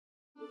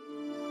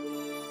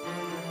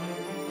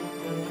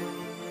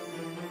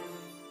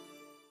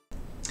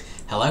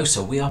Hello,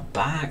 so we are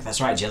back. That's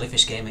right,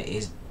 Jellyfish Gamer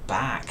is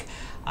back.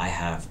 I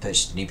have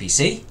purchased a new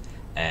PC,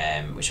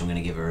 which I'm going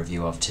to give a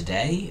review of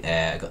today.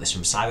 I got this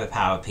from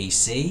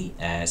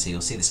CyberPowerPC, so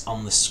you'll see this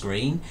on the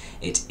screen.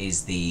 It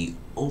is the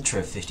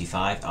Ultra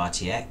 55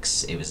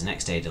 RTX. It was a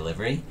next day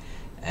delivery,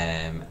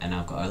 and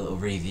I've got a little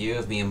review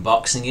of me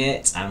unboxing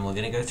it, and we're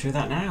going to go through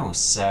that now.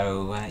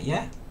 So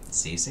yeah,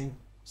 see you soon.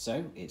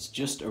 So it's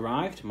just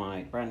arrived,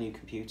 my brand new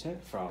computer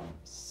from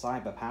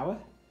CyberPower.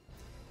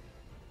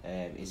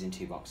 Is in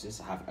two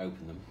boxes. I have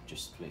opened them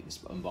just to make this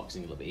unboxing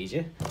a little bit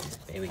easier.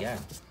 But here we go.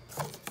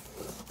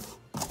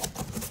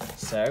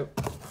 So,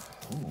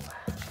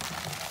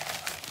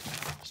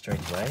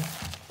 straight away.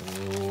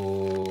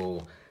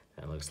 Ooh,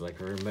 that looks like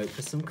a remote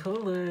for some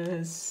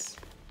colours.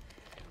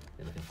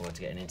 We're looking forward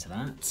to getting into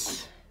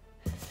that.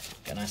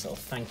 Got a nice little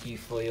thank you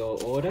for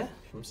your order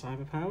from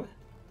CyberPower.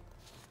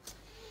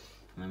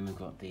 And then we've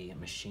got the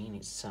machine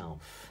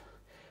itself.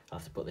 I'll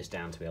have to put this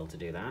down to be able to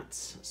do that.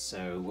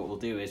 So what we'll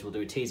do is we'll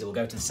do a teaser. We'll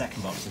go to the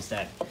second box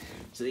instead.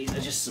 So these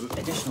are just some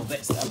additional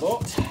bits that I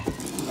bought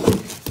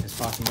as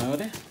part of my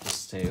order,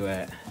 just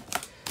to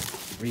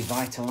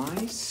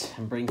revitalise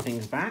and bring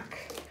things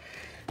back.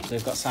 So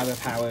we've got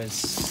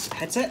CyberPower's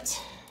headset,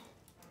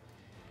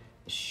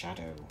 the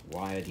Shadow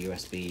wired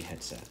USB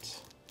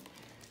headset,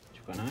 which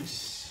we've got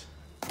nice.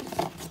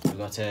 We've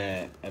got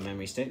a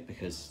memory stick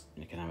because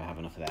you can never have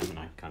enough of them, and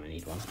I kind of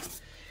need one.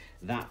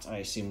 That, I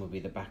assume, will be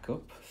the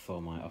backup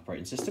for my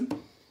operating system.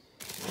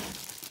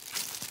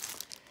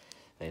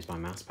 There's my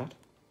mouse pad.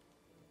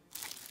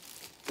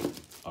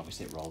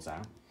 Obviously it rolls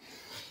out.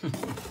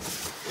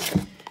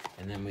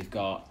 And then we've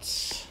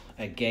got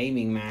a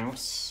gaming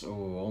mouse.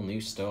 Oh, all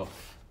new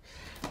stuff.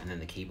 And then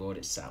the keyboard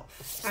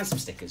itself. And some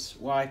stickers.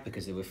 Why?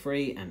 Because they were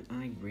free and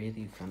I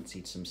really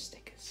fancied some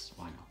stickers.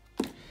 Why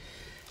not?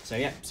 So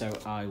yeah, so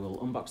I will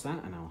unbox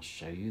that and I'll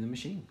show you the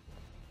machine.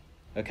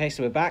 Okay,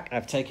 so we're back.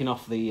 I've taken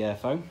off the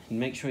phone.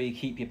 Make sure you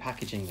keep your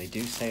packaging. They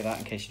do say that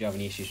in case you do have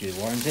any issues with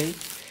warranty.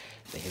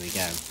 But here we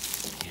go.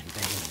 And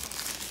bang,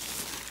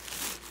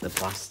 the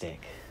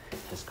plastic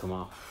has come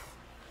off.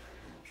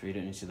 Sure you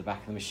don't need to see the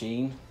back of the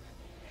machine.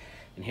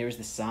 And here is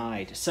the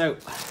side. So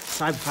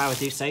CyberPower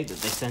do say that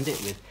they send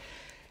it with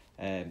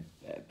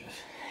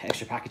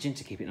extra packaging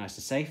to keep it nice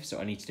and safe. So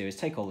what I need to do is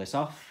take all this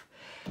off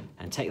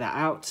and take that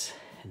out,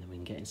 and then we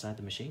can get inside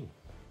the machine.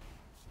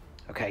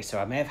 Okay, so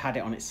I may have had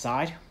it on its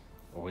side.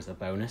 Always a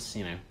bonus,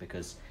 you know,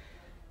 because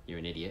you're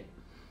an idiot.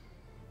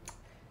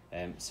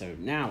 So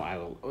now I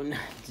will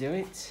undo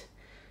it.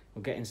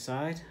 We'll get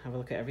inside, have a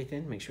look at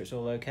everything, make sure it's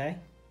all okay,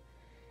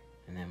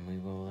 and then we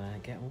will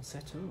get all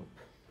set up.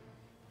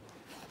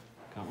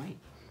 Can't wait.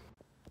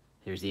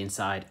 Here's the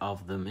inside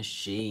of the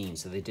machine.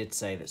 So they did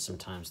say that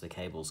sometimes the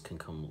cables can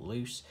come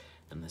loose,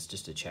 and that's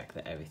just to check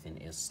that everything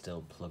is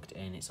still plugged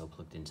in. It's all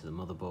plugged into the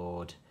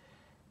motherboard.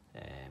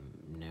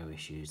 No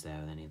issues there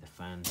with any of the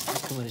fans.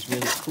 It's come with this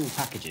really cool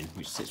packaging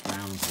which sits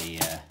around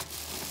the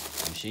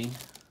machine.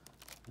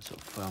 It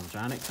sort of foams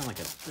around it, kind of like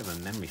a bit of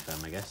a memory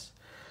foam, I guess.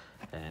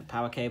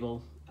 Power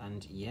cable,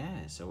 and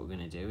yeah, so what we're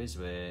going to do is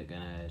we're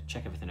going to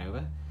check everything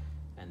over,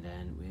 and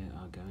then we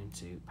are going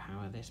to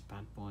power this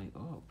bad boy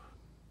up.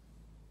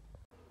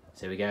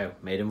 So here we go,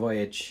 maiden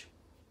voyage.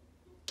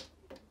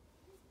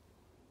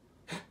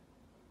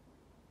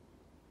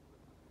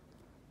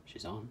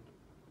 She's on.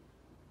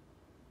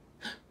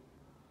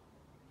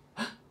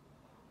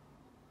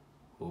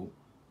 Oh,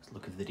 let's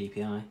look at the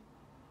DPI.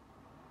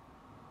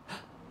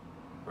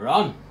 We're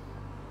on!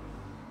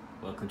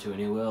 Welcome to a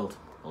new world.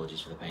 Apologies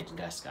for the painting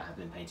desk. I have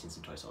been painting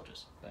some toy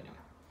soldiers. But anyway.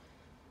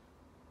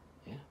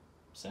 Yeah,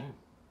 so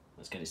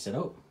let's get it set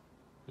up.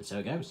 And so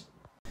it goes.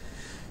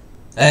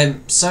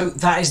 So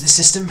that is the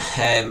system.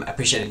 I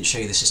appreciate I didn't show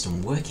you the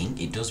system working.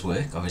 It does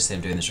work. Obviously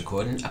I'm doing this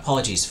recording.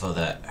 Apologies for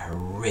the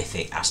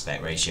horrific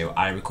aspect ratio.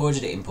 I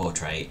recorded it in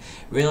portrait,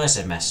 realised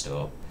I'd messed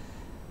up,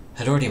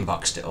 had already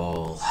unboxed it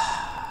all.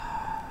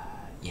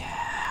 Yeah,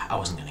 I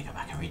wasn't going to go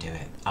back and redo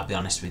it. I'll be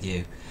honest with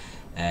you.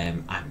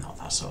 I'm not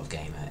that sort of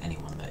gamer.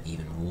 Anyone that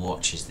even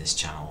watches this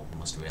channel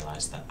must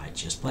realise that I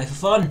just play for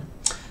fun.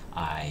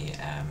 I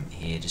am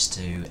here just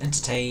to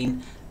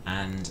entertain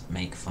and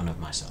make fun of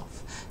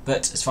myself.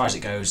 But as far as it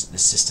goes, the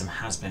system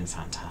has been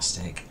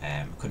fantastic.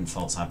 Couldn't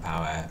fault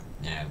CyberPower.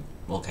 You know,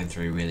 all came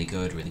through really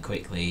good, really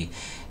quickly.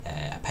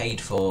 I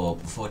paid for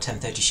before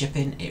 10:30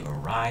 shipping. It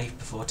arrived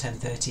before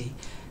 10:30.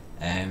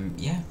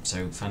 Yeah,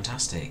 so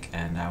fantastic,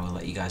 and I will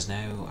let you guys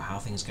know how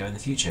things go in the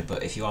future.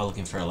 But if you are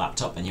looking for a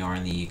laptop and you're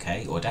in the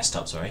UK, or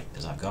desktop, sorry,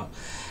 because I've got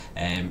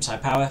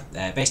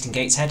CyberPower, based in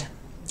Gateshead,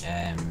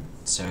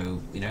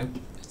 so you know,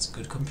 it's a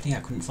good company.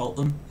 I couldn't fault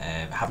them.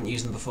 I haven't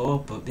used them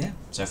before, but yeah,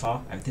 so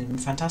far everything's been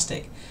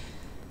fantastic.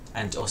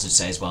 And also to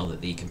say as well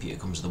that the computer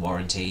comes with a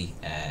warranty,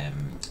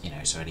 you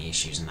know, so any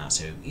issues and that,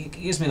 so it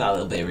gives me that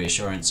little bit of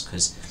reassurance,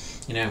 because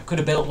you know, could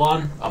have built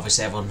one,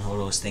 obviously everyone would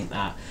always think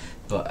that.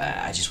 But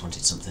I just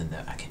wanted something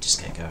that I could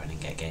just get going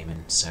and get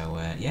gaming. So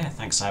yeah,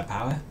 thanks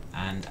CyberPower,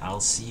 and I'll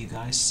see you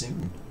guys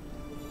soon.